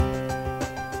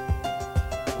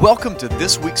Welcome to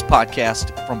this week's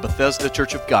podcast from Bethesda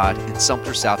Church of God in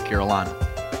Sumter, South Carolina.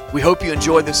 We hope you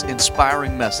enjoy this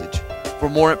inspiring message. For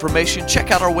more information,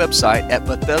 check out our website at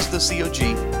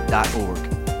BethesdaCog.org.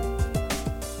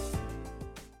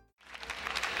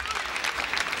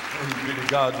 Praise be to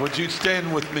God. Would you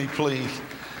stand with me, please?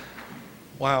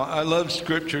 Wow, I love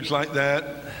scriptures like that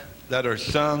are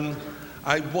sung.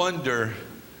 I wonder,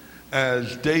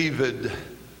 as David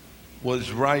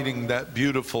was writing that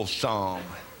beautiful psalm,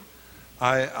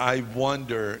 I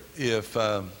wonder if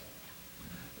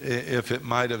it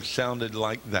might have sounded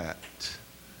like that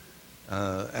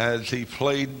as he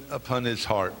played upon his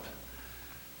harp.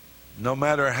 No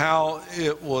matter how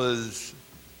it was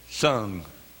sung,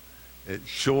 it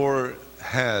sure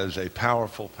has a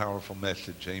powerful, powerful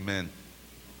message. Amen.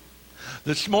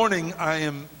 This morning I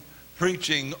am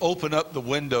preaching Open Up the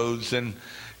Windows, and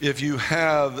if you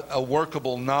have a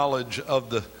workable knowledge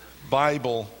of the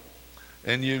Bible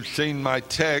and you've seen my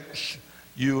text,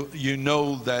 you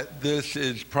know that this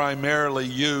is primarily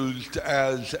used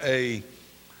as a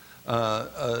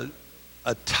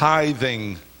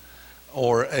tithing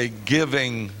or a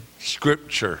giving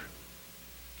scripture.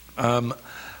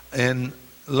 And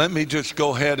let me just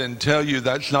go ahead and tell you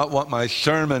that's not what my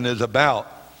sermon is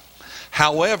about.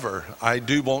 However, I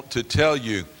do want to tell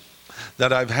you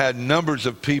that I've had numbers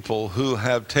of people who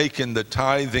have taken the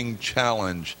tithing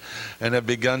challenge and have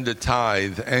begun to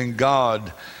tithe, and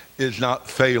God is not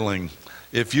failing.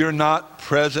 If you're not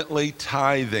presently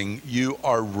tithing, you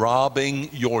are robbing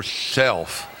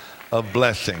yourself of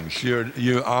blessings.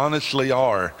 You honestly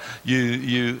are.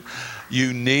 You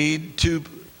need to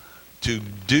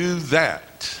do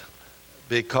that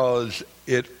because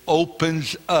it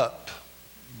opens up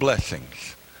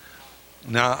blessings.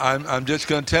 Now, I'm just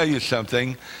going to tell you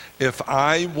something. If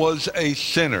I was a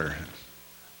sinner,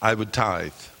 I would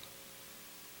tithe.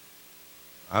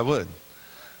 I would.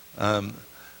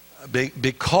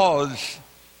 Because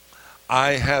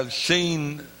I have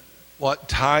seen what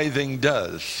tithing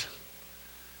does.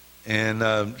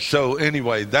 And so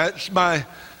anyway, that's I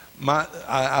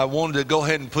wanted to go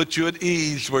ahead and put you at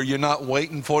ease where you're not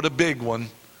waiting for the big one.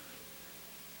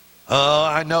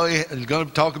 I know he's going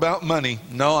to talk about money.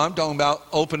 No, I'm talking about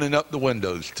opening up the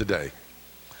windows today.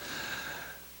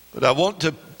 But I want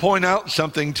to point out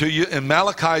something to you in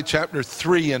Malachi chapter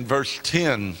 3 and verse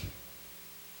 10.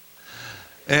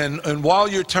 And while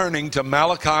you're turning to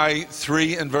Malachi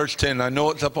 3 and verse 10, I know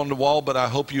it's up on the wall, but I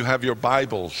hope you have your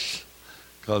Bibles,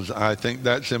 because I think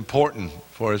that's important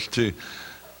for us to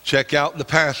check out the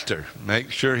pastor.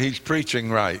 Make sure he's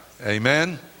preaching right.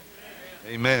 Amen?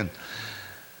 Amen.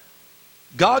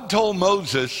 God told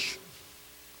Moses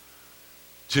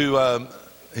to,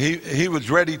 he was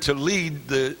ready to lead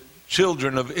the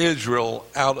children of Israel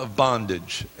out of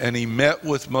bondage. And he met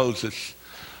with Moses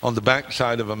on the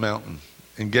backside of a mountain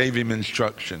and gave him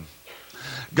instruction.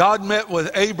 God met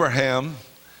with Abraham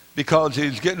because he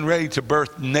was getting ready to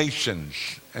birth nations.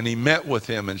 And he met with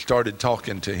him and started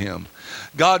talking to him.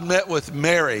 God met with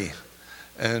Mary,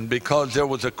 and because there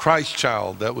was a Christ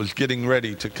child that was getting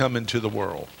ready to come into the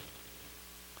world.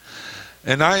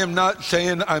 And I am not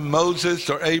saying I'm Moses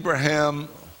or Abraham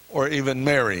or even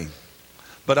Mary,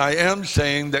 but I am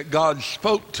saying that God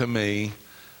spoke to me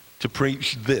to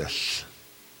preach this.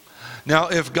 Now,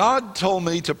 if God told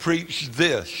me to preach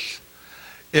this,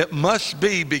 it must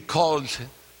be because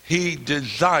he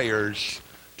desires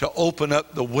to open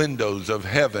up the windows of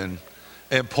heaven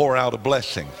and pour out a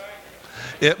blessing.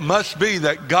 It must be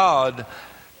that God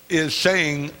is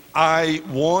saying, I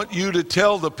want you to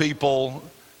tell the people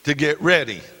to get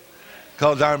ready,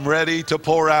 because I'm ready to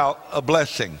pour out a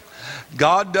blessing.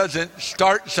 God doesn't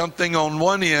start something on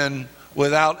one end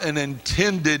without an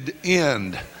intended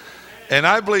end. And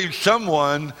I believe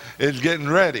someone is getting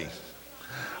ready.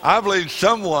 I believe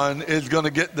someone is going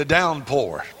to get the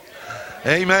downpour.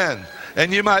 Amen.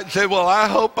 And you might say, well, I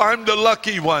hope I'm the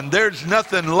lucky one. There's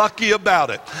nothing lucky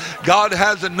about it. God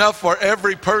has enough for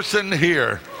every person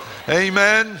here.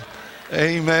 Amen.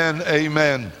 Amen.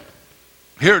 Amen.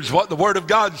 Here's what the Word of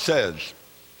God says.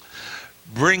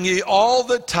 Bring ye all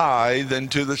the tithe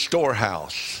into the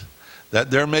storehouse, that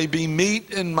there may be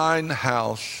meat in mine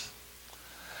house.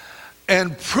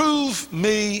 And prove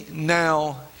me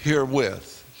now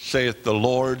herewith, saith the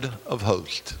Lord of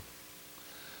hosts.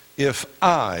 If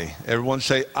I, everyone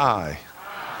say I.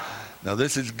 Now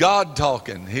this is God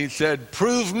talking. He said,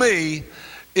 prove me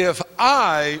if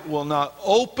I will not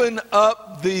open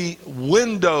up the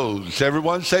windows.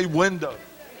 Everyone say window.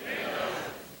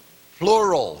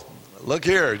 Plural. Look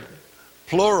here.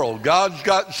 Plural. God's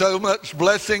got so much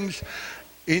blessings.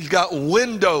 He's got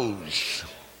windows.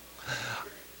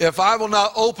 if I will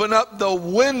not open up the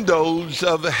windows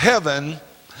of heaven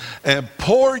and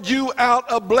pour you out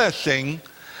a blessing,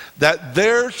 that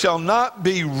there shall not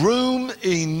be room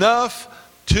enough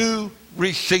to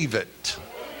receive it.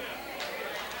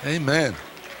 Amen.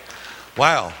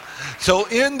 Wow. So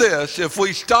in this, if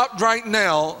we stopped right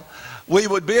now, we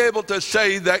would be able to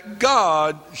say that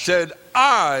God said,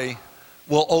 I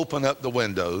will open up the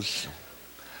windows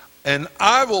and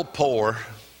I will pour,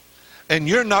 and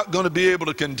you're not going to be able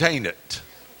to contain it.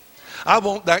 I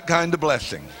want that kind of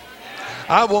blessing.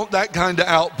 I want that kind of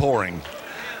outpouring.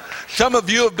 Some of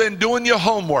you have been doing your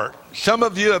homework. Some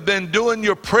of you have been doing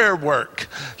your prayer work.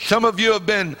 Some of you have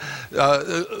been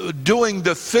doing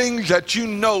the things that you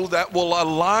know that will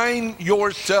align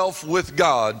yourself with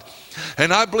God.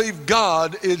 And I believe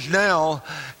God is now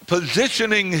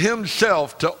positioning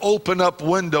himself to open up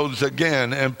windows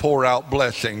again and pour out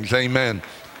blessings. Amen.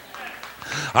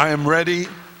 I am ready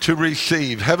to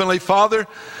receive. Heavenly Father,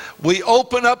 we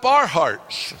open up our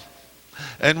hearts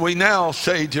and we now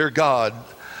say, dear God,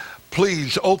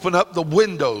 please open up the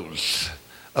windows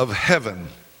of heaven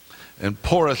and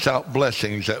pour us out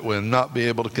blessings that we'll not be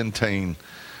able to contain.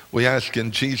 We ask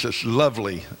in Jesus'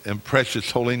 lovely and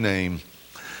precious holy name.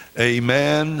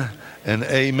 Amen and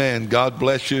amen. God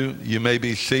bless you. You may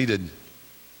be seated.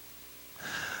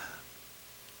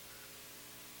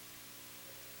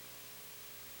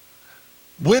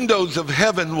 Windows of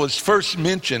heaven was first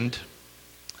mentioned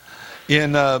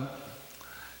in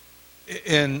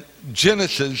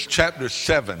Genesis chapter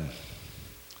 7.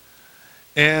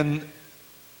 And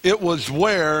it was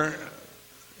where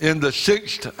in the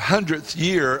 600th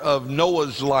year of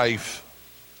Noah's life,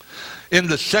 in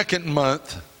the second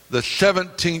month, the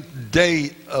 17th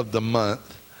day of the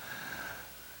month,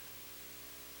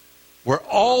 were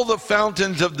all the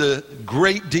fountains of the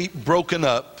great deep broken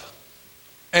up,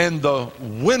 and the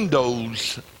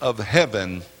windows of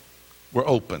heaven were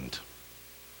opened.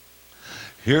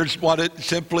 Here's what it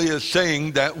simply is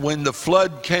saying, that when the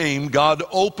flood came, God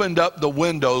opened up the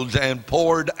windows and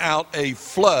poured out a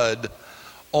flood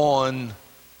on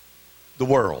the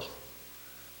world.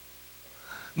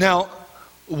 Now,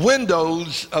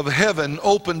 windows of heaven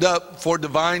opened up for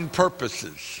divine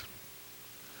purposes.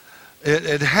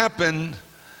 It happened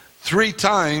 3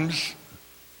 times,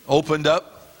 opened up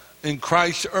in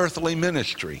Christ's earthly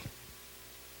ministry.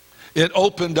 It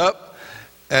opened up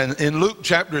and in Luke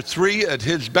chapter 3 at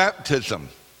his baptism.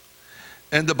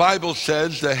 And the Bible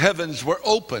says the heavens were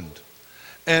opened.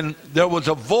 And there was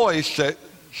a voice that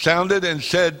sounded and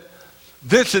said,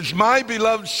 "This is my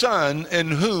beloved Son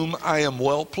in whom I am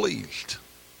well pleased."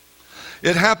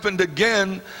 It happened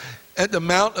again at the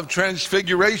Mount of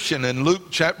Transfiguration in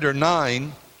Luke chapter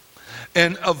 9.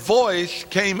 And a voice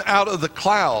came out of the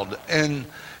cloud and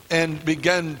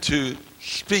began to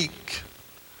speak.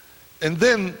 And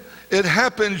then it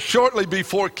happened shortly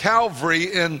before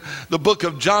Calvary in the book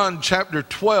of John chapter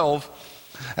 12,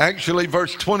 actually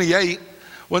verse 28,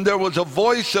 when there was a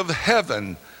voice of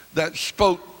heaven that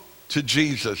spoke to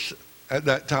Jesus at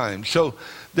that time. So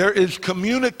there is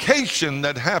communication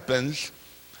that happens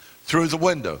through the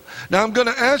window. Now I'm going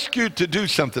to ask you to do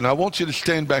something. I want you to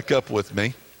stand back up with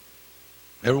me.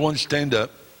 Everyone stand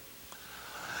up.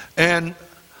 And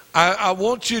I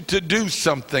want you to do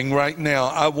something right now.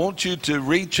 I want you to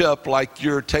reach up like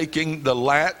you're taking the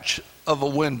latch of a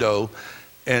window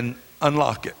and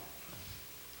unlock it.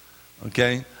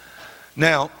 Okay?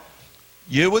 Now,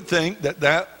 you would think that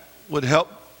that would help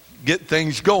get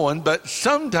things going, but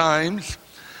sometimes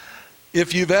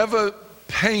if you've ever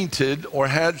painted or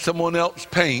had someone else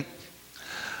paint,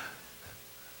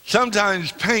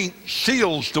 sometimes paint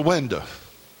seals the window.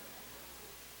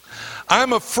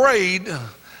 I'm afraid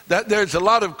that there's a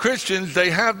lot of Christians, they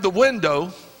have the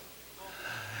window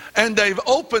and they've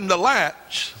opened the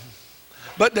latch,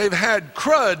 but they've had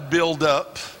crud build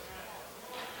up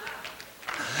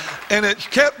and it's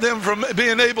kept them from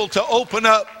being able to open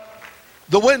up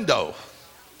the window.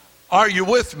 Are you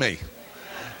with me?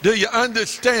 Do you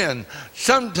understand?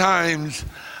 Sometimes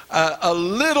a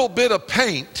little bit of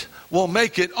paint will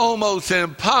make it almost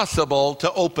impossible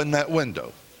to open that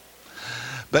window.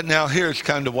 But now here's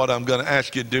kind of what I'm going to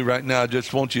ask you to do right now. I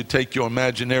just want you to take your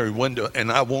imaginary window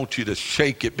and I want you to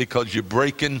shake it, because you're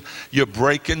breaking the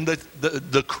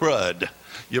crud.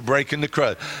 You're breaking the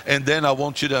crud. And then I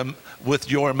want you to,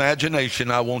 with your imagination,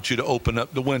 I want you to open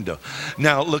up the window.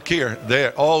 Now look here,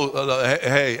 there. Oh,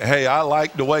 hey, I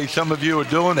like the way some of you are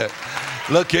doing it.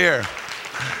 Look here.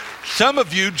 Some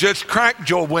of you just cracked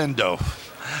your window.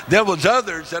 There was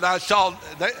others that I saw,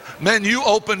 man, you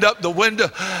opened up the window.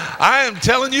 I am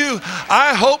telling you,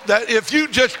 I hope that if you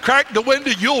just crack the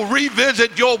window, you'll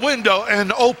revisit your window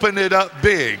and open it up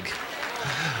big.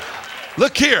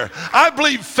 Look here, I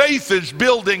believe faith is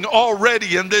building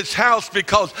already in this house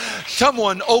because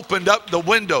someone opened up the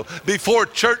window. Before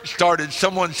church started,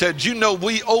 someone said, you know,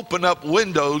 we open up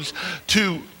windows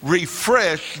to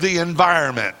refresh the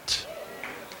environment.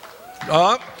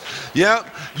 Yeah,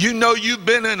 you know you've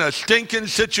been in a stinking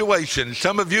situation.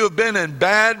 Some of you have been in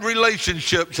bad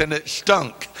relationships and it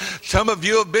stunk. Some of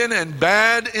you have been in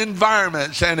bad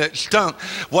environments and it stunk.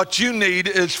 What you need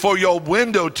is for your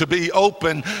window to be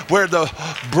open where the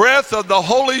breath of the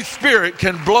Holy Spirit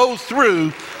can blow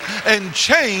through and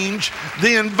change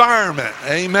the environment.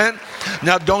 Amen.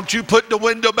 Now, don't you put the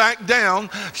window back down.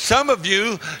 Some of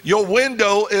you, your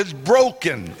window is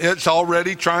broken. It's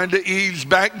already trying to ease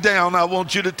back down. I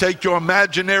want you to take your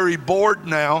imaginary board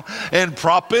now and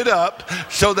prop it up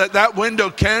so that that window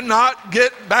cannot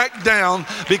get back down,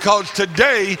 because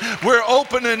today we're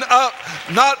opening up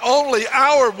not only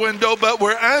our window, but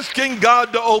we're asking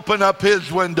God to open up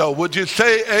his window. Would you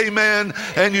say amen?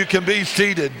 And you can be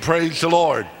seated. Praise the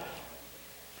Lord.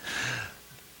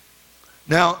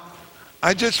 Now,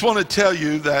 I just want to tell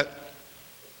you that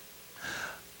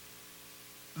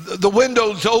the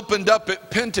windows opened up at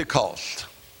Pentecost.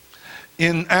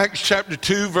 In Acts chapter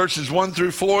 2, verses 1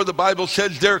 through 4, the Bible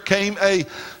says there came a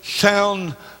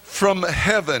sound from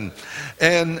heaven,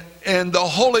 and the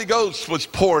Holy Ghost was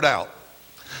poured out.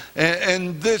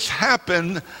 And this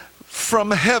happened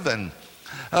from heaven.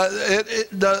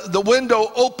 The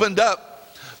window opened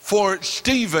up for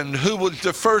Stephen, who was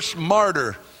the first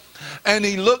martyr. And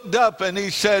he looked up and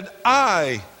he said,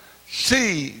 I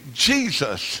see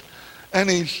Jesus. And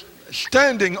he's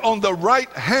standing on the right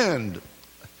hand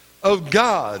of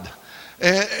God.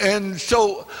 And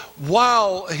so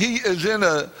while he is in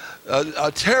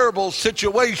a terrible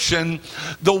situation,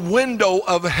 the window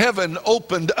of heaven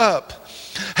opened up.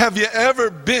 Have you ever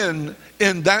been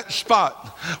in that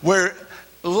spot where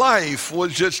life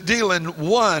was just dealing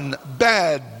one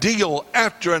bad deal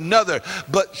after another,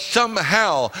 but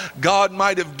somehow God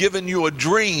might have given you a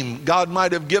dream, God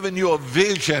might have given you a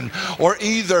vision, or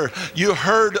either you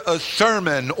heard a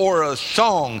sermon or a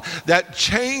song that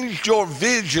changed your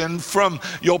vision from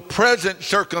your present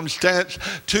circumstance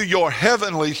to your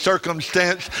heavenly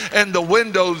circumstance, and the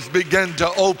windows begin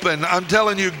to open. I'm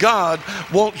telling you, God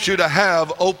wants you to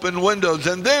have open windows.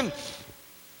 And then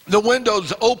the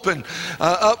windows open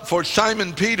up for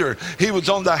Simon Peter. He was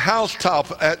on the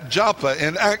housetop at Joppa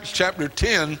in Acts chapter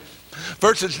 10,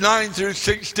 verses 9 through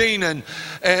 16.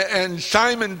 And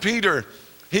Simon Peter,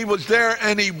 he was there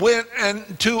and he went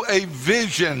into a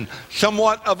vision,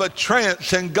 somewhat of a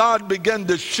trance, and God began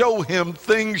to show him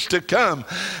things to come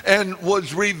and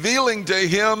was revealing to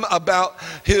him about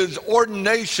his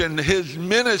ordination, his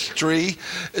ministry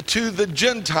to the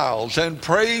Gentiles. And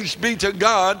praise be to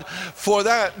God for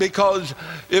that, because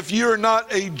if you're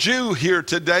not a Jew here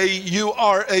today, you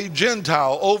are a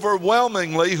Gentile.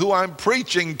 Overwhelmingly, who I'm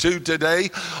preaching to today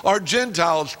are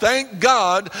Gentiles. Thank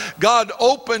God, God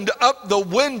opened up the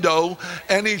window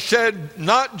and he said,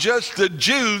 not just the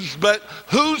Jews, but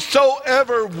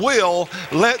whosoever will,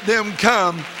 let them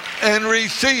come and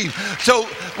receive. So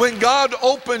when God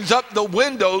opens up the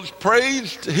windows,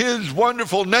 praise his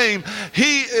wonderful name,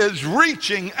 he is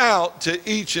reaching out to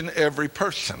each and every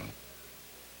person.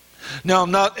 Now,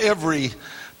 not every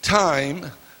time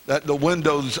that the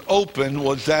windows open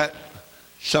was that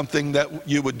something that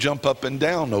you would jump up and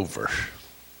down over.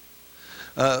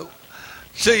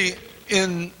 See,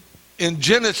 in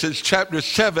Genesis chapter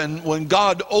 7, when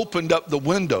God opened up the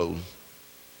window,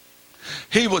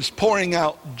 he was pouring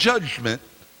out judgment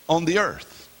on the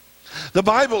earth. The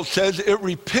Bible says it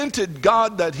repented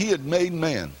God that he had made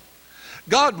man.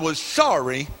 God was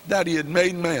sorry that he had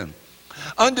made man.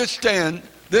 Understand,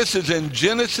 this is in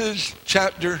Genesis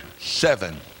chapter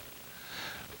 7.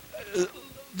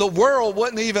 The world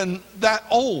wasn't even that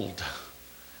old.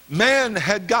 Man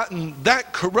had gotten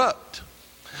that corrupt.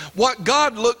 What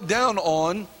God looked down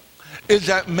on is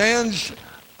that man's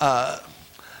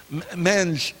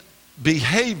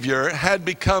behavior had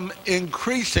become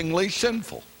increasingly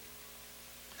sinful.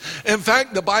 In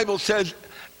fact, the Bible says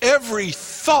every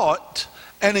thought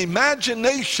and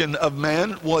imagination of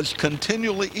man was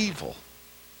continually evil.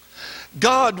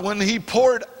 God, when he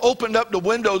opened up the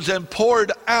windows and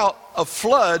poured out a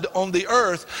flood on the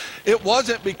earth, it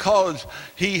wasn't because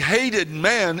he hated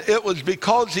man, it was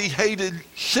because he hated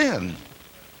sin.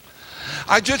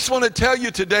 I just want to tell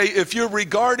you today, if you're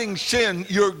regarding sin,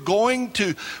 you're going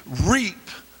to reap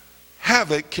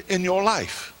havoc in your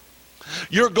life.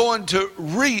 You're going to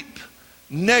reap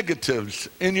negatives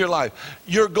in your life.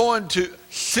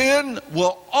 Sin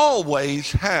will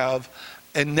always have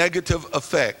a negative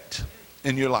effect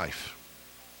in your life.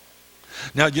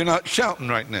 Now, you're not shouting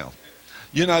right now.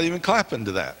 You're not even clapping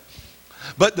to that.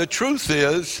 But the truth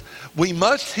is, we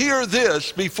must hear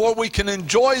this before we can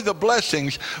enjoy the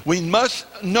blessings. We must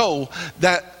know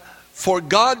that for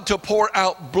God to pour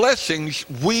out blessings,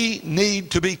 we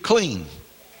need to be clean.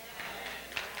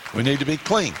 We need to be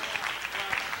clean.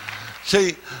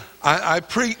 See, I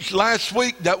preached last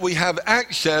week that we have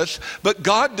access, but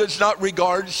God does not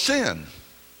regard sin.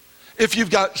 If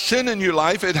you've got sin in your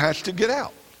life, it has to get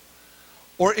out.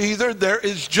 Or either there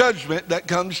is judgment that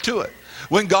comes to it.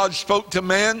 When God spoke to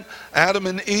man, Adam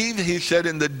and Eve, he said,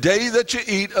 in the day that you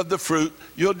eat of the fruit,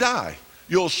 you'll die.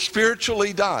 You'll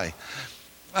spiritually die.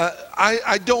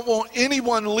 I don't want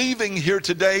anyone leaving here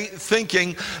today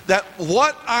thinking that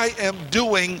what I am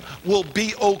doing will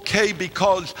be okay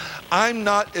because I'm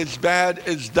not as bad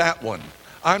as that one.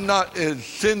 I'm not as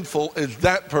sinful as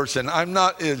that person. I'm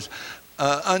not as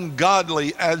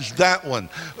ungodly as that one.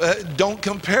 Don't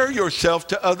compare yourself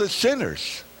to other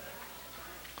sinners.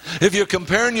 If you're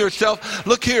comparing yourself,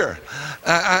 look here,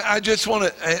 I just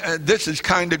want to, this is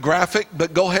kind of graphic,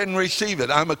 but go ahead and receive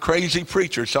it. I'm a crazy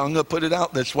preacher, so I'm going to put it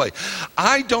out this way.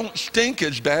 I don't stink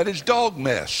as bad as dog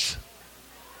mess.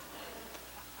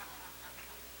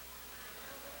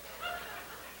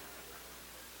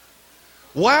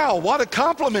 Wow, what a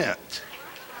compliment.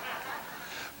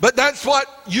 But that's what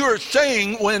you're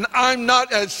saying when I'm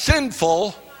not as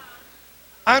sinful,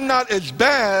 I'm not as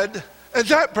bad as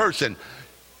that person.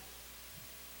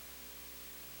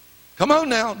 Come on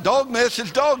now, dog mess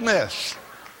is dog mess.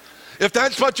 If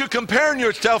that's what you're comparing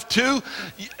yourself to,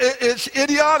 it's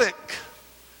idiotic.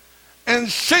 And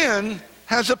sin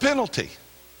has a penalty.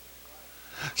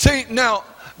 See, now,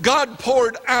 God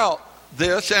poured out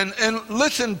this, and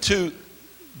listen to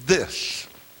this.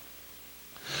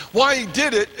 Why he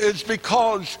did it is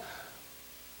because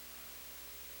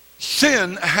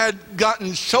sin had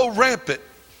gotten so rampant.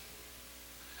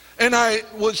 And I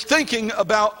was thinking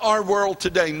about our world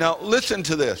today. Now, listen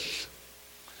to this.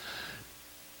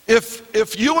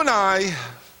 If you and I,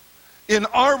 in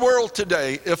our world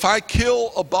today, if I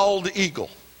kill a bald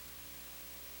eagle,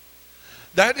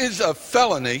 that is a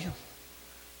felony,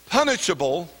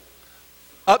 punishable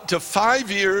up to 5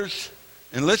 years,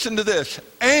 and listen to this,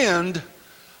 and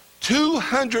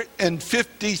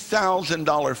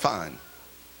 $250,000 fine.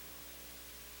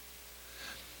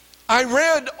 I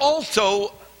read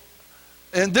also,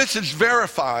 and this is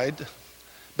verified,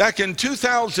 back in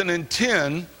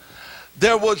 2010,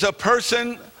 there was a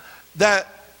person that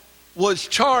was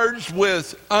charged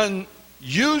with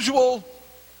unusual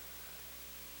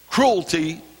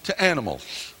cruelty to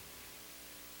animals.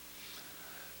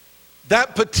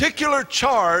 That particular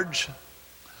charge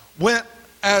went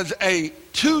as a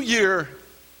 2-year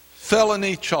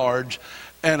felony charge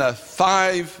and a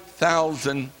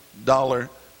 $5,000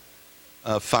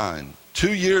 fine.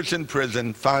 2 years in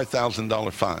prison,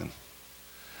 $5,000 fine.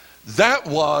 That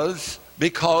was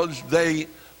because they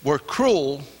were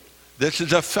cruel, this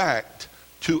is a fact,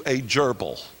 to a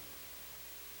gerbil.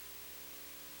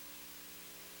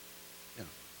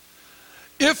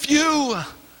 If you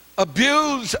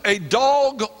abuse a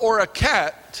dog or a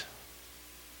cat,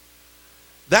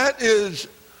 that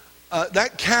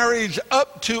carries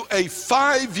up to a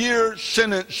 5-year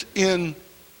sentence in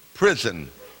prison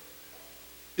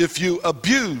if you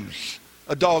abuse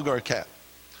a dog or a cat.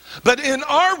 But in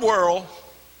our world,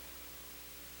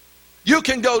 you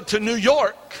can go to New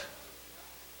York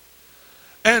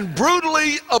and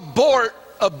brutally abort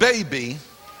a baby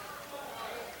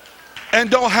and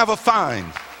don't have a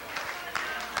fine.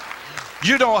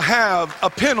 You don't have a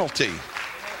penalty.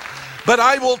 But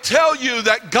I will tell you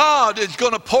that God is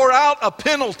going to pour out a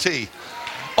penalty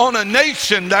on a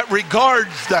nation that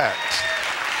regards that.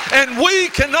 And we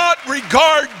cannot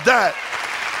regard that.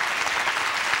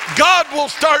 God will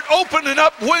start opening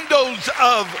up windows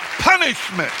of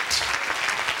punishment.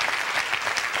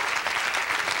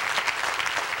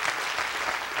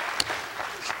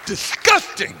 It's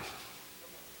disgusting.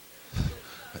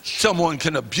 Someone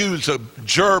can abuse a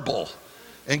gerbil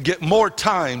and get more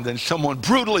time than someone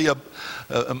brutally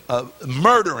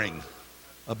murdering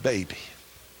a baby.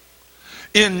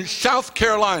 In South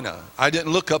Carolina, I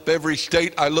didn't look up every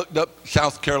state, I looked up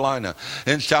South Carolina.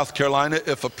 In South Carolina,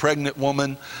 if a pregnant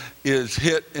woman is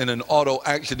hit in an auto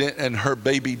accident and her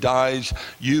baby dies,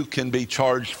 you can be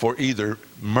charged for either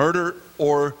murder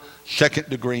or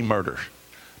second-degree murder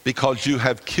because you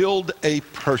have killed a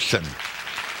person.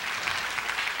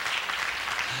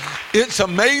 It's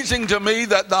amazing to me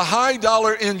that the high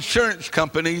dollar insurance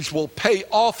companies will pay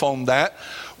off on that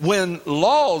when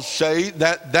laws say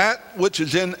that that which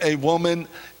is in a woman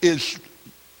is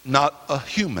not a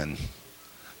human.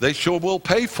 They sure will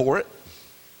pay for it.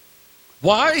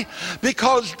 Why?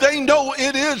 Because they know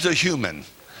it is a human.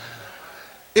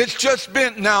 It's just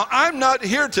been, now I'm not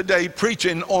here today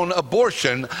preaching on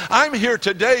abortion. I'm here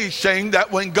today saying that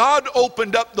when God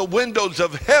opened up the windows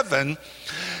of heaven,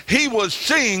 he was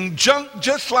seeing junk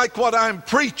just like what I'm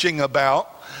preaching about.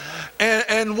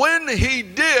 And when he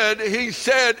did, he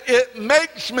said, it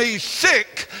makes me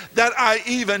sick that I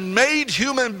even made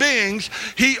human beings.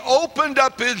 He opened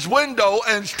up his window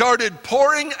and started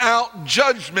pouring out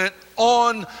judgment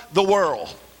on the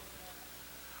world.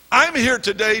 I'm here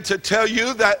today to tell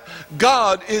you that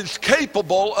God is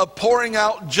capable of pouring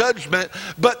out judgment,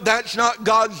 but that's not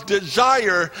God's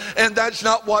desire, and that's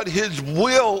not what his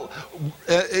will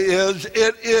is.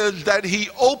 It is that he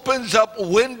opens up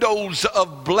windows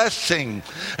of blessing.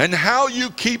 And how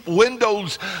you keep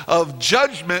windows of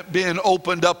judgment being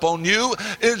opened up on you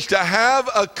is to have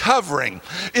a covering.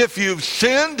 If you've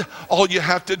sinned, all you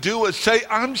have to do is say,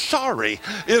 I'm sorry.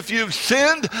 If you've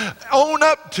sinned, own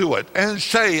up to it and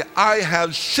say, I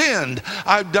have sinned.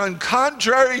 I've done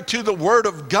contrary to the word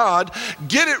of God.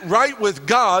 Get it right with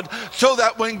God so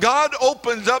that when God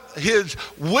opens up his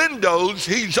windows,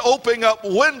 he's opening up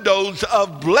windows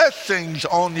of blessings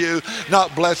on you,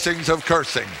 not blessings of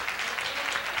cursing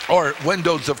or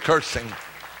windows of cursing.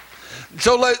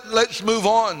 So let's move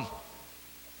on.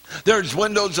 There's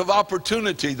windows of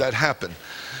opportunity that happen.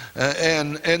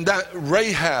 And that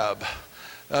Rahab,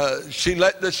 she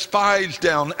let the spies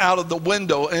down out of the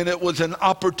window, and it was an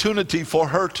opportunity for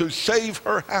her to save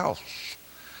her house.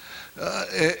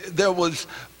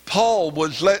 Paul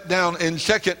was let down in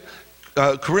 2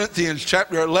 Corinthians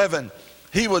chapter 11.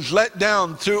 He was let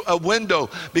down through a window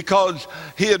because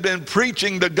he had been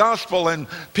preaching the gospel and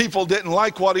people didn't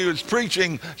like what he was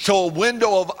preaching. So a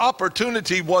window of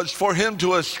opportunity was for him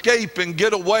to escape and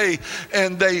get away,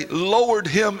 and they lowered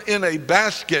him in a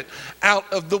basket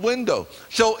out of the window.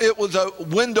 So it was a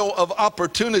window of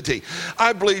opportunity.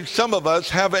 I believe some of us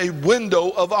have a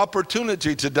window of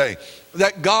opportunity today,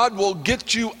 that God will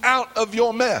get you out of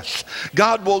your mess.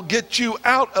 God will get you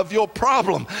out of your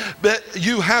problem. But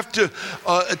you have to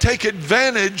take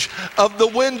advantage of the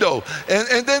window.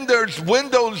 And then there's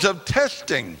windows of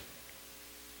testing.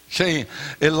 See,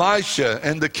 Elisha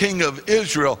and the king of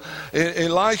Israel,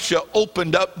 Elisha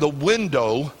opened up the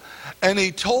window and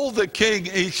he told the king,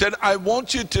 he said, I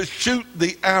want you to shoot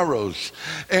the arrows.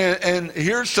 And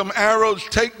here's some arrows,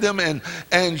 take them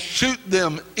and shoot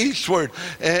them eastward.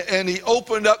 And he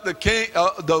opened up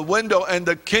the window, and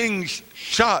the king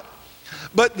shot.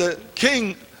 But the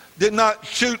king did not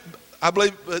shoot, I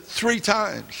believe, 3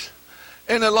 times.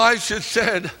 And Elisha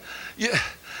said,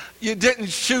 you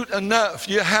didn't shoot enough.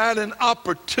 You had an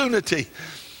opportunity.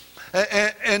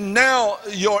 And now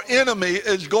your enemy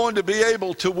is going to be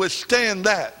able to withstand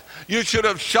that. You should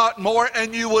have shot more,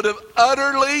 and you would have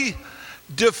utterly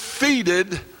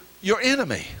defeated your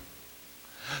enemy.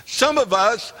 Some of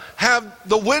us have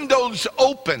the windows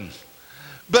open,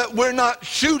 but we're not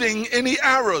shooting any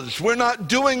arrows. We're not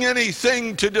doing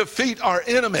anything to defeat our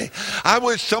enemy. I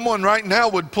wish someone right now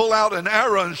would pull out an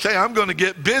arrow and say, I'm going to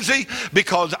get busy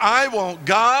because I want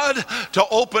God to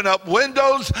open up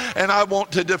windows and I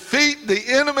want to defeat the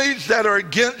enemies that are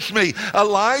against me.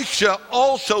 Elisha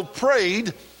also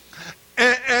prayed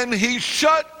and he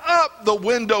shut up the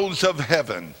windows of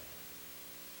heaven.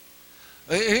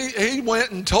 He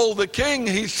went and told the king,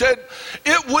 he said,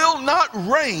 it will not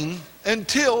rain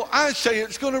until I say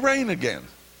it's going to rain again.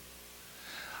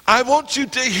 I want you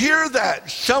to hear that.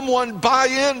 Someone buy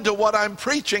into what I'm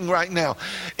preaching right now.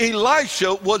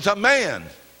 Elisha was a man.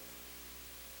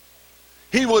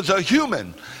 He was a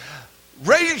human.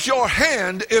 Raise your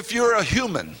hand if you're a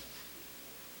human.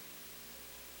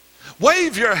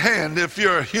 Wave your hand if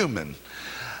you're a human.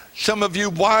 Some of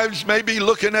you wives may be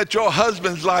looking at your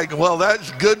husbands like, well,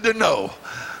 that's good to know.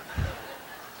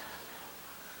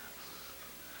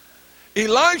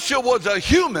 Elisha was a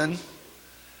human,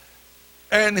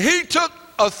 and he took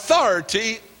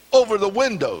authority over the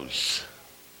windows.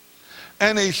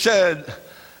 And he said,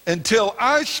 until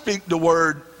I speak the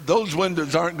word, those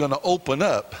windows aren't going to open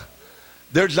up.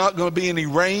 There's not going to be any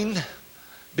rain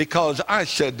because I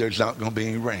said there's not going to be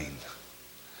any rain.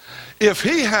 If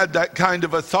he had that kind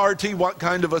of authority, what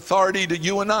kind of authority do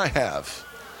you and I have?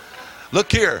 Look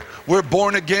here, we're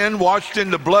born again, washed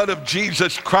in the blood of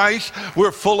Jesus Christ.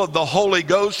 We're full of the Holy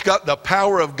Ghost, got the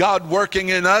power of God working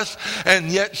in us, and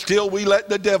yet still we let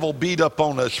the devil beat up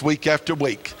on us week after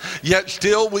week. Yet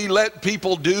still we let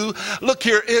people do. Look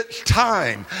here, it's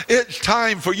time. It's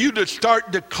time for you to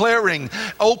start declaring,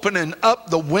 opening up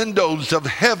the windows of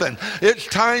heaven. It's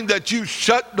time that you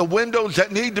shut the windows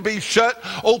that need to be shut,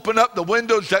 open up the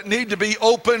windows that need to be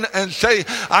open, and say,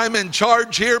 I'm in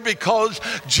charge here because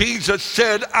Jesus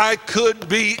said I could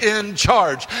be in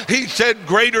charge. He said,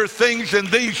 greater things than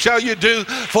these shall you do,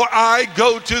 for I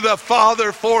go to the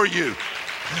Father for you.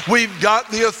 We've got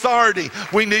the authority.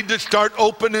 We need to start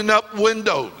opening up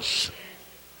windows.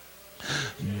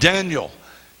 Daniel,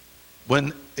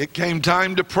 when it came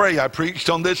time to pray, I preached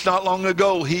on this not long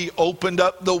ago, he opened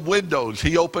up the windows.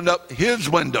 He opened up his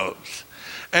windows.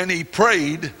 And he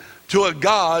prayed to a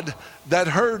God that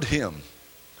heard him.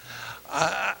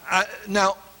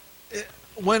 Now,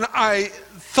 when I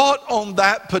thought on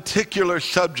that particular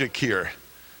subject here,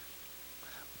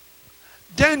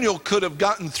 Daniel could have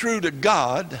gotten through to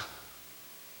God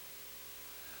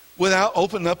without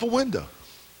opening up a window.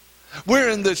 We're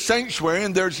in the sanctuary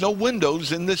and there's no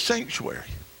windows in the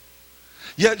sanctuary.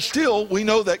 Yet still we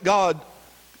know that God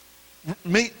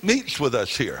meets with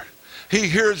us here. He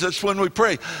hears us when we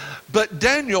pray. But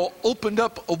Daniel opened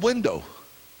up a window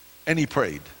and he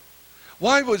prayed.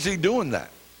 Why was he doing that?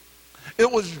 It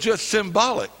was just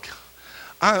symbolic.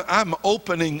 I'm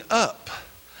opening up.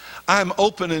 I'm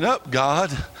opening up,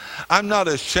 God. I'm not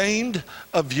ashamed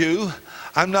of you.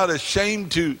 I'm not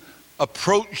ashamed to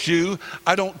approach you.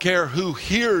 I don't care who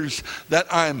hears that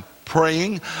I'm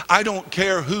praying. I don't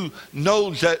care who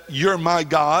knows that you're my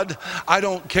God. I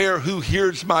don't care who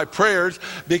hears my prayers,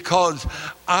 because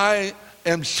I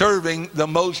am serving the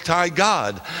Most High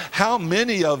God. How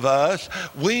many of us,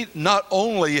 we not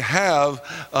only have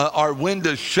our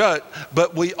windows shut,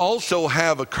 but we also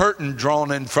have a curtain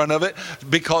drawn in front of it,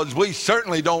 because we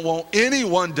certainly don't want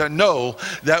anyone to know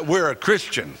that we're a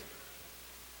Christian.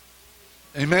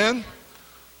 Amen?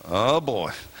 Oh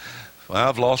boy. Well,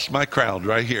 I've lost my crowd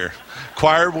right here.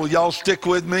 Choir, will y'all stick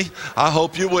with me? I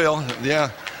hope you will.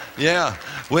 Yeah.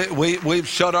 We've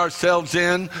shut ourselves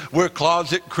in. We're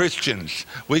closet Christians.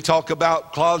 We talk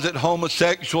about closet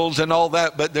homosexuals and all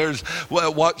that, but there's,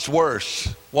 what's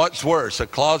worse? What's worse, a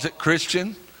closet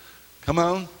Christian? Come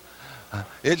on.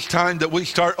 It's time that we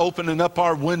start opening up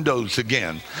our windows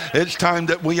again. It's time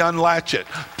that we unlatch it,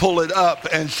 pull it up,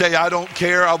 and say, I don't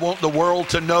care. I want the world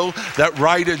to know that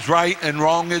right is right and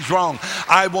wrong is wrong.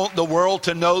 I want the world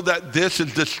to know that this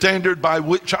is the standard by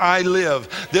which I live.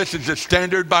 This is the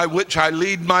standard by which I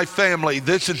lead my family.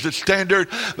 This is the standard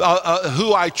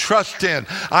who I trust in.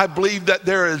 I believe that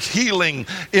there is healing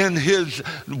in His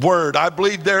Word. I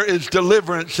believe there is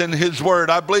deliverance in His Word.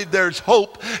 I believe there's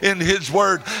hope in His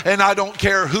Word. And I don't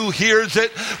care who hears it,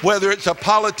 whether it's a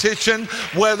politician,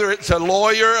 whether it's a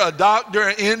lawyer, a doctor,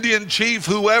 an Indian chief,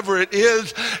 whoever it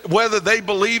is, whether they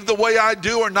believe the way I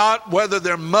do or not, whether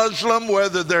they're Muslim,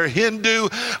 whether they're Hindu,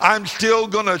 I'm still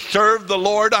going to serve the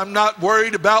Lord. I'm not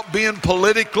worried about being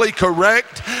politically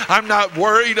correct. I'm not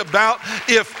worried about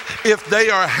if they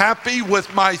are happy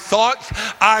with my thoughts.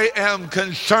 I am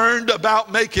concerned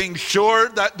about making sure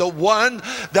that the one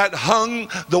that hung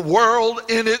the world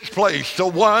in its place, the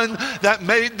one that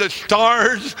made the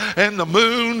stars and the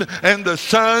moon and the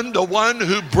sun, the one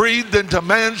who breathed into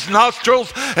man's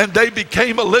nostrils and they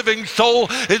became a living soul,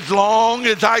 as long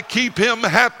as I keep him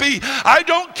happy, I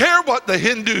don't care what the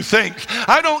Hindu thinks.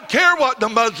 I don't care what the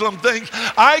Muslim thinks.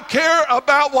 I care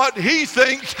about what he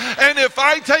thinks, and if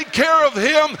I take care of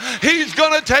him, he's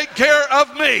going to take care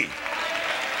of me.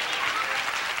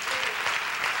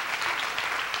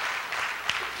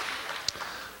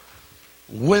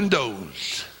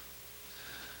 Windows.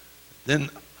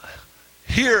 Then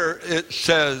here it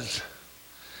says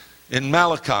in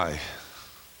Malachi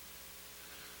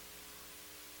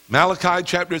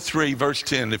chapter 3 verse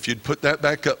 10, if you'd put that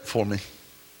back up for me.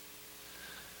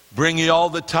 Bring ye all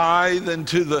the tithe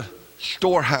into the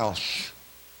storehouse,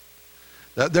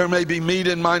 that there may be meat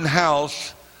in mine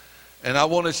house. And I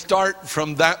want to start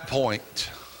from that point.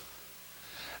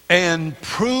 And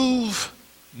prove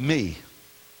me.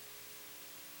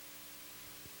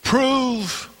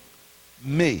 Prove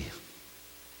me.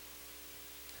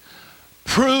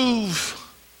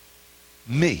 Prove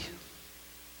me.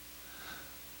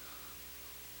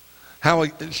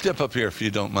 Howie, step up here if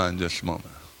you don't mind just a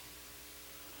moment.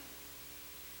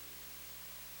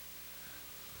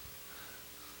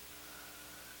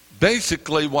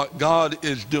 Basically, what God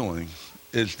is doing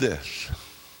is this.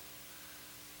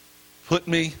 Put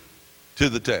me to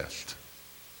the test.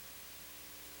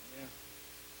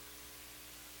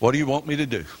 What do you want me to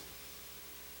do?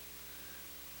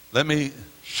 Let me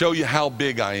show you how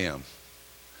big I am.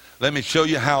 Let me show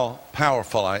you how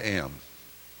powerful I am.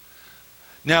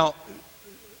 Now,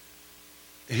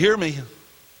 hear me.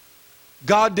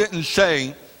 God didn't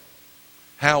say,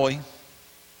 Howie,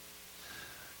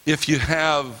 if you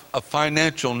have a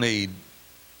financial need,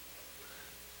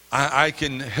 I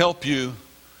can help you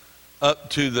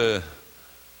up to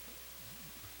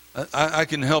I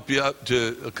can help you up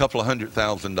to a couple of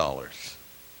 $100,000.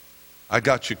 I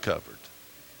got you covered.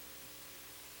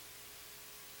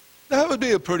 That would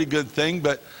be a pretty good thing,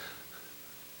 but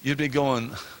you'd be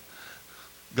going,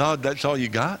 God, that's all you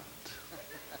got?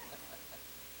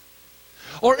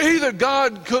 Or either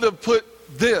God could have put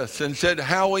this and said,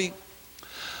 Howie,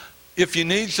 if you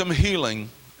need some healing,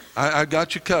 I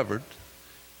got you covered.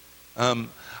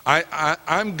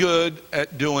 I'm good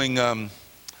at doing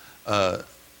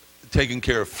taking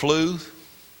care of flu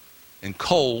and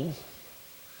cold,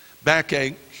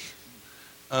 backaches,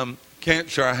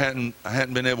 cancer. I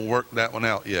hadn't been able to work that one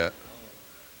out yet,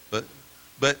 but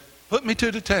put me to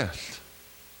the test.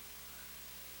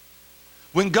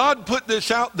 When God put this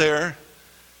out there,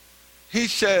 he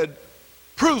said,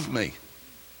 prove me.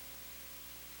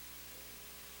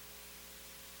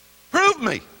 Prove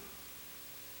me.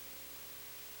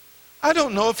 I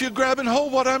don't know if you're grabbing hold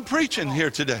of what I'm preaching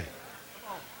here today.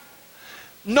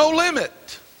 No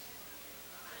limit.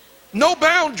 No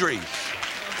boundaries.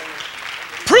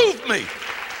 Prove me.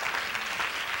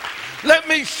 Let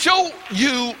me show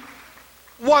you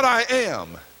what I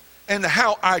am and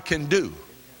how I can do.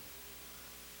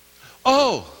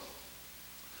 Oh,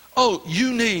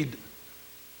 you need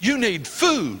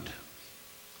food.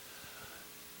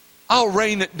 I'll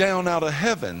rain it down out of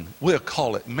heaven. We'll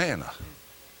call it manna.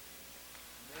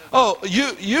 Oh,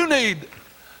 you need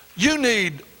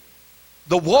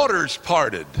the waters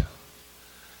parted.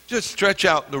 Just stretch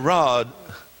out the rod.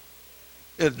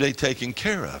 It'll be taken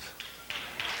care of.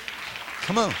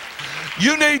 Come on.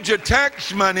 You need your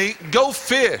tax money. Go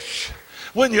fish.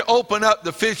 When you open up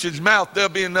the fish's mouth, there'll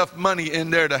be enough money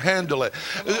in there to handle it.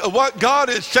 What God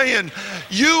is saying,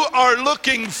 you are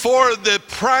looking for the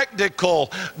practical,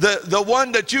 the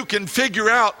one that you can figure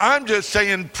out. I'm just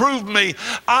saying, prove me.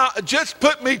 Just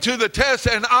put me to the test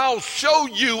and I'll show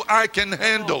you I can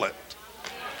handle it.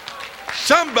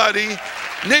 Somebody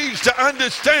needs to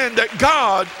understand that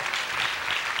God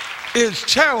is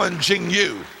challenging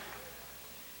you.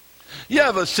 You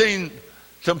ever seen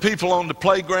some people on the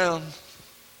playground?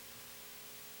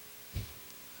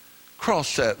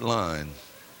 Cross that line.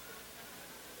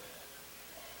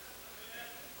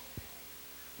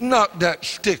 Knock that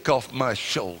stick off my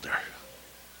shoulder.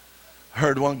 I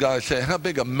heard one guy say, how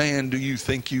big a man do you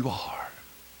think you are?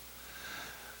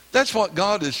 That's what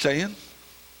God is saying.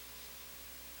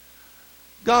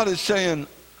 God is saying,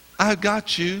 I've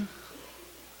got you.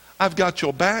 I've got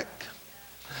your back.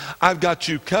 I've got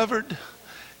you covered.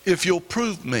 If you'll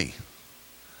prove me,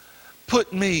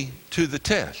 put me to the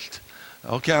test.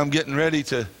 Okay, I'm getting ready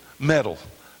to medal.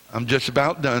 I'm just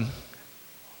about done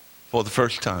for the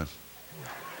first time.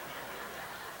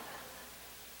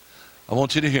 I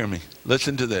want you to hear me.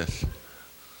 Listen to this.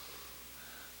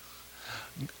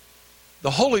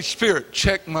 The Holy Spirit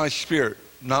checked my spirit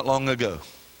not long ago.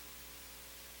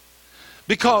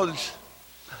 Because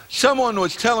someone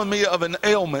was telling me of an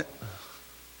ailment,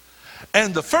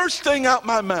 and the first thing out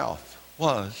my mouth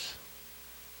was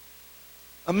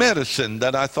a medicine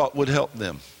that I thought would help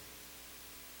them.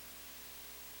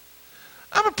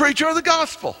 I'm a preacher of the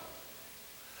gospel.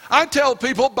 I tell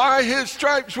people, by his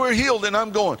stripes we're healed, and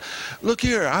I'm going, look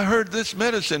here, I heard this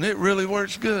medicine, it really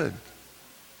works good.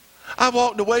 I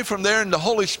walked away from there, and the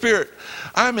Holy Spirit,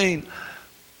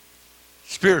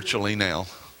 spiritually now,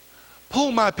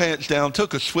 pulled my pants down,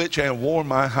 took a switch, and wore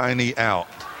my hiney out.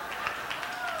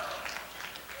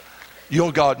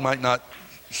 Your God might not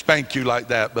spank you like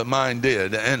that, but mine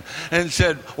did. And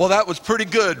said, well, that was pretty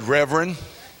good, Reverend.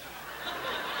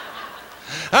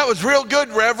 That was real good,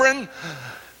 Reverend.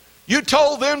 You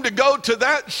told them to go to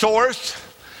that source.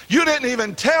 You didn't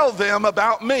even tell them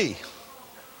about me.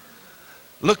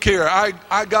 Look here,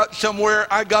 I got somewhere,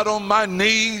 I got on my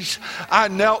knees, I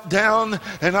knelt down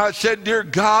and I said, dear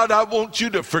God, I want you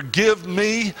to forgive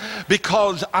me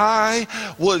because I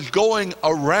was going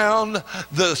around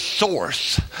the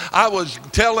source. I was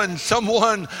telling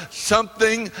someone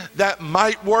something that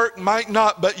might work, might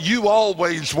not, but you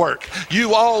always work.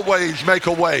 You always make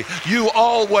a way. You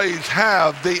always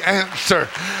have the answer.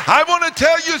 I want to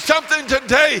tell you something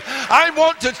today. I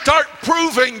want to start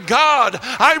proving God.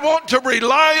 I want to rely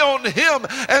rely on him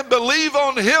and believe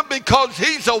on him, because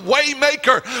he's a way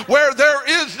maker where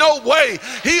there is no way.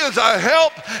 He is a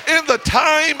help in the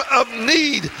time of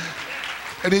need.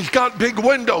 And he's got big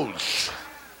windows.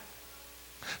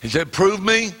 He said, prove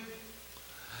me.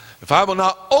 If I will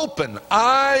not open,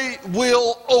 I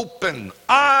will open.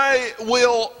 I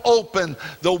will open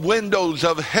the windows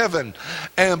of heaven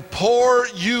and pour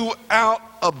you out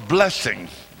a blessing.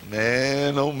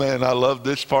 Man, oh man, I love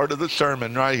this part of the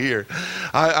sermon right here.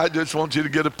 I just want you to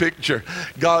get a picture.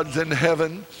 God's in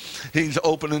heaven. He's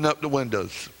opening up the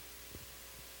windows.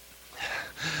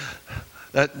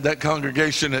 That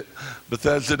congregation at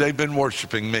Bethesda, they've been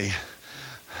worshiping me.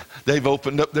 They've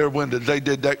opened up their windows. They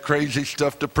did that crazy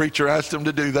stuff the preacher asked them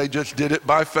to do. They just did it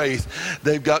by faith.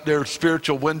 They've got their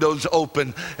spiritual windows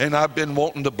open, and I've been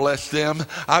wanting to bless them.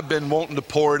 I've been wanting to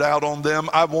pour it out on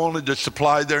them. I wanted to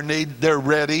supply their need. They're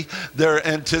ready. They're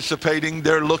anticipating.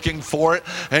 They're looking for it.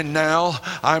 And now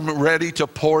I'm ready to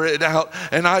pour it out.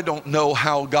 And I don't know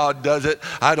how God does it.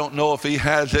 I don't know if he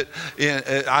has it.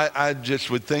 I just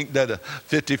would think that a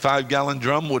 55-gallon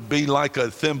drum would be like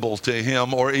a thimble to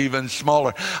him, or even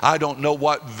smaller. I don't know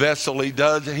what vessel he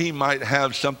does. He might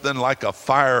have something like a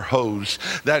fire hose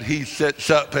that he sets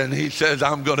up, and he says,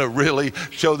 I'm going to really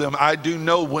show them. I do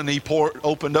know when he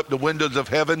opened up the windows of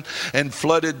heaven and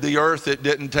flooded the earth, it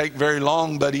didn't take very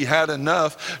long, but he had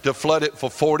enough to flood it for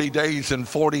 40 days and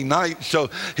 40 nights. So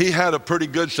he had a pretty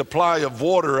good supply of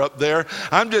water up there.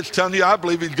 I'm just telling you, I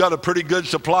believe he's got a pretty good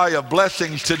supply of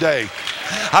blessings today.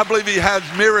 I believe he has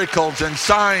miracles and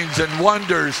signs and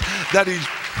wonders that he's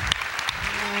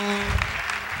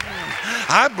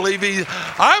I believe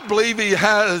he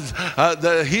has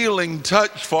the healing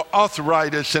touch for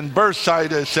arthritis and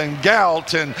bursitis and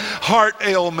gout and heart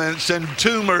ailments and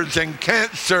tumors and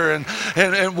cancer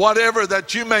and whatever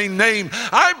that you may name.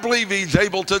 I believe he's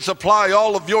able to supply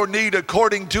all of your need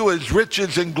according to his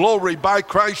riches and glory by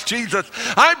Christ Jesus.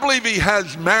 I believe he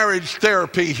has marriage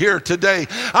therapy here today.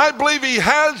 I believe he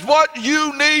has what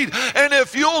you need. And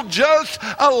if you'll just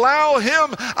allow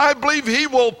him, I believe he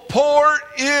will pour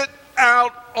it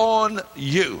out on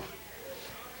you.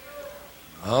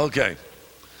 Okay.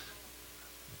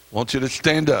 Want you to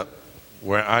stand up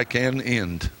where I can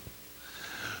end.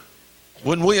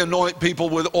 When we anoint people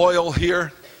with oil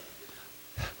here,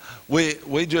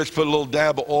 we just put a little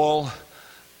dab of oil.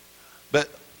 But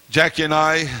Jackie and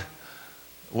I,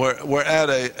 we're at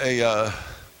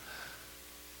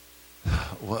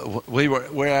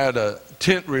we're at a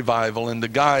tent revival, and the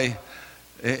guy,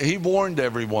 he warned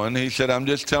everyone. He said, I'm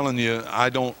just telling you, I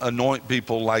don't anoint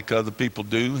people like other people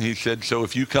do. He said, so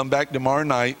if you come back tomorrow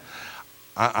night,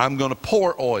 I'm going to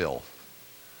pour oil.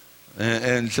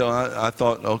 And so I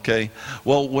thought, okay.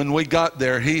 Well, when we got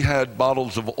there, he had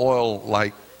bottles of oil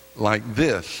like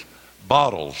this.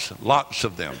 Bottles, lots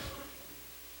of them.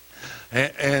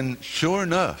 And sure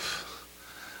enough,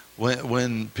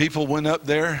 when people went up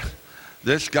there,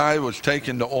 this guy was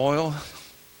taking the oil,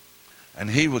 and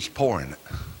he was pouring it.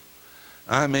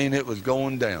 I mean, it was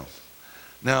going down.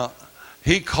 Now,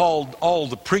 he called all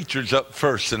the preachers up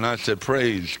first, and I said,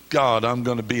 praise God, I'm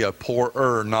going to be a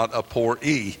pourer, not a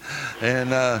pouree.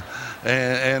 And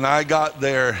I got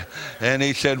there, and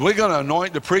he said, we're going to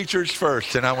anoint the preachers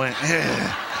first. And I went,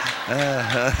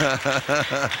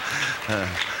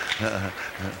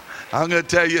 I'm going to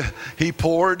tell you, he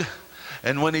poured.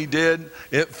 And when he did,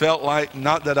 it felt like,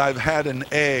 not that I've had an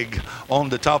egg on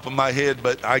the top of my head,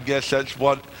 but I guess that's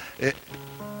what it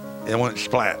went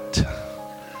splat.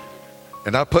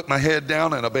 And I put my head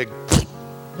down, and a big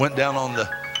went down on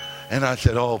and I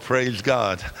said, oh, praise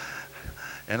God.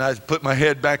 And I put my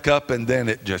head back up, and then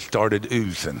it just started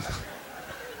oozing.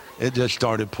 It just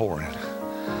started pouring.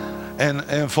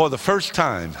 And for the first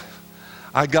time,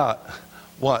 I got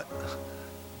what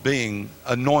being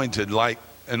anointed like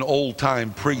an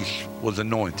old-time priest was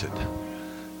anointed.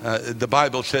 The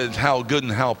Bible says how good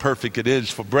and how perfect it is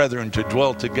for brethren to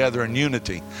dwell together in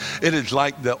unity. It is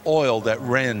like the oil that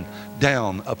ran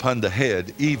down upon the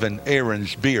head, even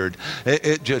Aaron's beard.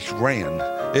 It just ran.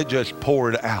 It just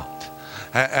poured out.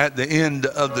 At the end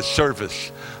of the service,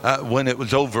 when it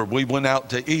was over, we went out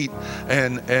to eat,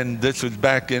 and this was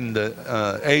back in the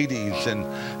 80s,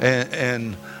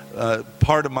 and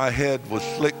part of my head was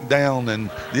slicked down and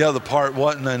the other part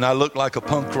wasn't, and I looked like a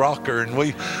punk rocker. And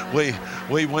we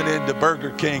went into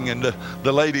Burger King, and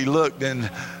the lady looked,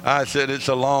 and I said, it's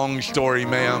a long story,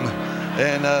 ma'am.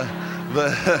 And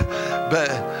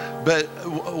but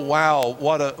wow,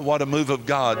 what a move of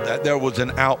God, that there was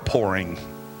an outpouring.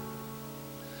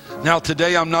 Now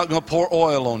today I'm not going to pour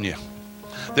oil on you.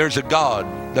 There's a God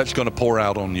that's going to pour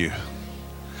out on you.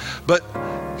 But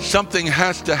something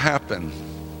has to happen.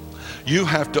 You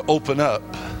have to open up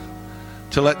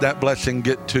to let that blessing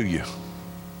get to you.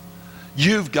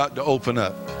 You've got to open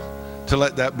up to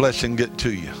let that blessing get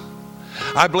to you.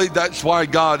 I believe that's why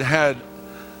God had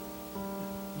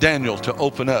Daniel to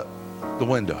open up the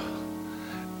window.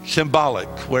 Symbolic,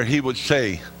 where he would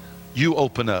say, you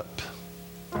open up.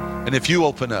 And if you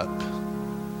open up,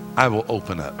 I will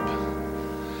open up.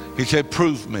 He said,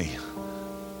 prove me.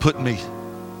 Put me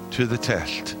to the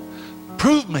test.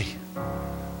 Prove me.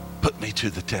 Put me to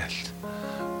the test.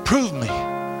 Prove me.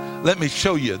 Let me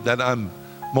show you that I'm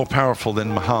more powerful than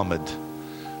Muhammad.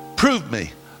 Prove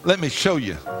me. Let me show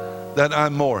you that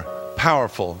I'm more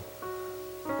powerful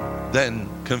than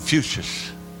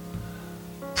Confucius.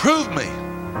 Prove me.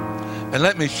 And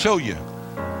let me show you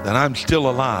that I'm still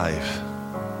alive.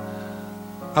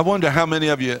 I wonder how many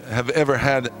of you have ever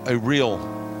had a real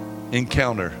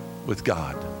encounter with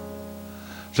God.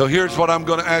 So here's what I'm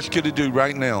going to ask you to do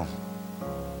right now.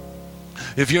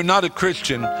 If you're not a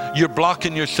Christian, you're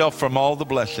blocking yourself from all the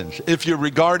blessings. If you're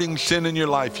regarding sin in your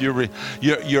life,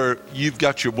 you've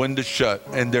got your window shut,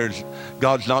 and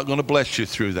God's not going to bless you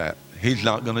through that. He's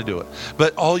not going to do it.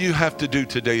 But all you have to do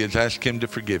today is ask him to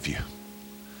forgive you.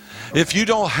 If you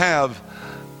don't have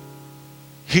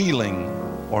healing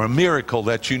or a miracle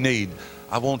that you need,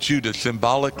 I want you to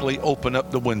symbolically open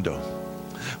up the window.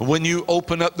 When you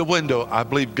open up the window, I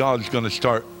believe God's going to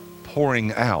start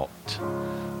pouring out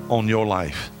on your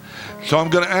life. So I'm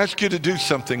going to ask you to do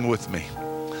something with me.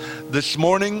 This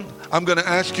morning, I'm going to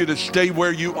ask you to stay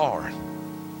where you are,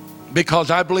 because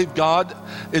I believe God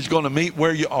is going to meet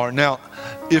where you are. Now,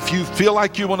 if you feel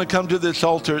like you want to come to this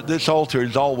altar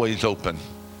is always open.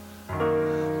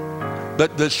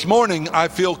 But this morning, I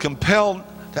feel compelled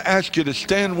to ask you to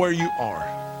stand where you are.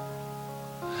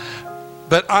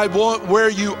 But I want where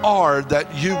you are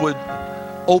that you would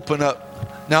open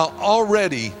up. Now,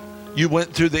 already you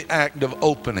went through the act of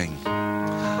opening.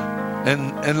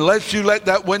 And unless you let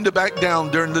that window back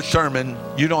down during the sermon,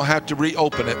 you don't have to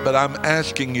reopen it. But I'm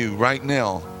asking you right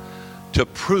now to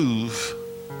prove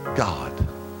God.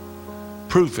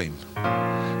 Prove him.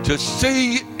 To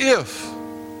see if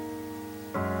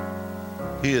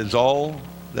he is all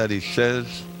that he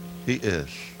says he is.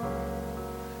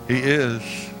 He is.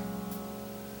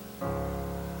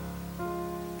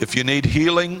 If you need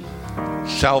healing,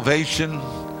 salvation,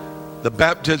 the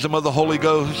baptism of the Holy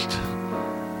Ghost,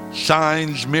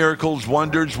 signs, miracles,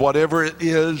 wonders, whatever it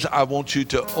is, I want you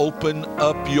to open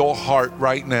up your heart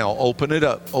right now. Open it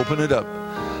up. Open it up.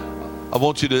 I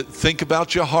want you to think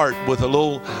about your heart with a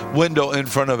little window in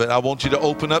front of it. I want you to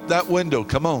open up that window.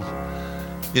 Come on.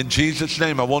 In Jesus'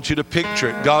 name, I want you to picture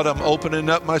it. God, I'm opening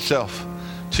up myself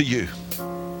to you.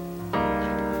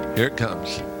 Here it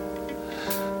comes.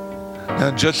 Now,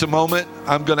 in just a moment,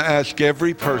 I'm going to ask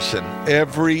every person,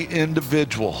 every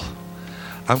individual,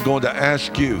 I'm going to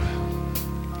ask you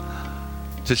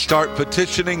to start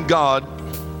petitioning God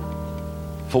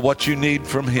for what you need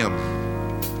from him.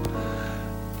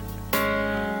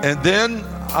 And then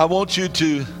I want you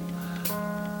to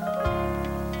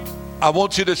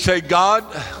say, God,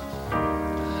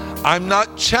 I'm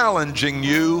not challenging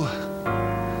you.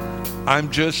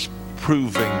 I'm just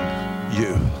proving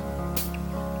you.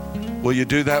 Will you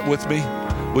do that with me?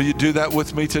 Will you do that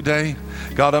with me today?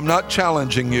 God, I'm not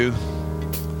challenging you.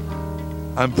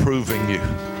 I'm proving you.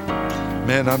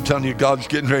 Man, I'm telling you, God's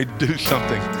getting ready to do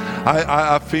something.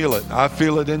 I feel it. I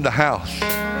feel it in the house.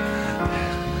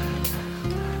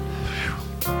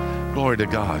 Glory to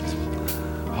God.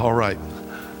 All right.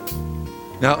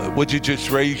 Now, would you just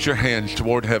raise your hands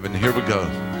toward heaven? Here we go.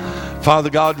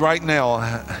 Father God, right now,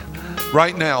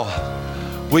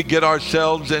 we get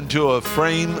ourselves into a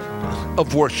frame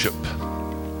of worship.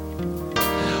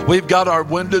 We've got our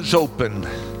windows open.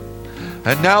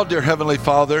 And now, dear Heavenly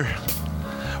Father,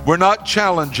 we're not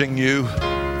challenging you.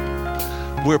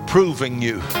 We're proving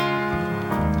you.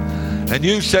 And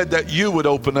you said that you would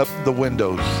open up the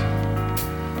windows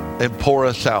and pour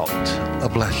us out a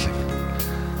blessing.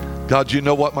 God, you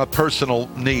know what my personal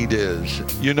need is.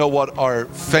 You know what our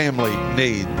family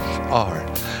needs are.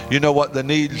 You know what the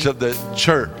needs of the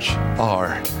church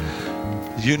are.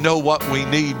 You know what we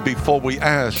need before we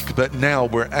ask, but now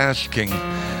we're asking.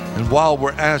 And while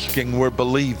we're asking, we're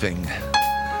believing.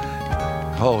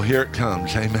 Oh, here it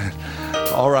comes. Amen.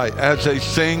 All right, as they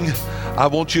sing, I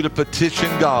want you to petition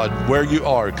God where you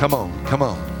are. Come on, come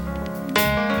on.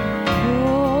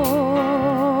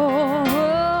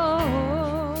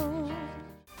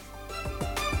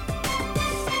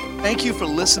 Thank you for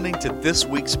listening to this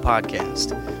week's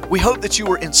podcast. We hope that you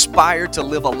were inspired to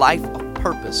live a life of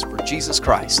purpose for Jesus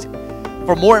Christ.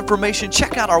 For more information,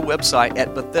 check out our website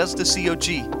at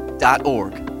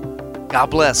BethesdaCog.org. God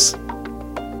bless.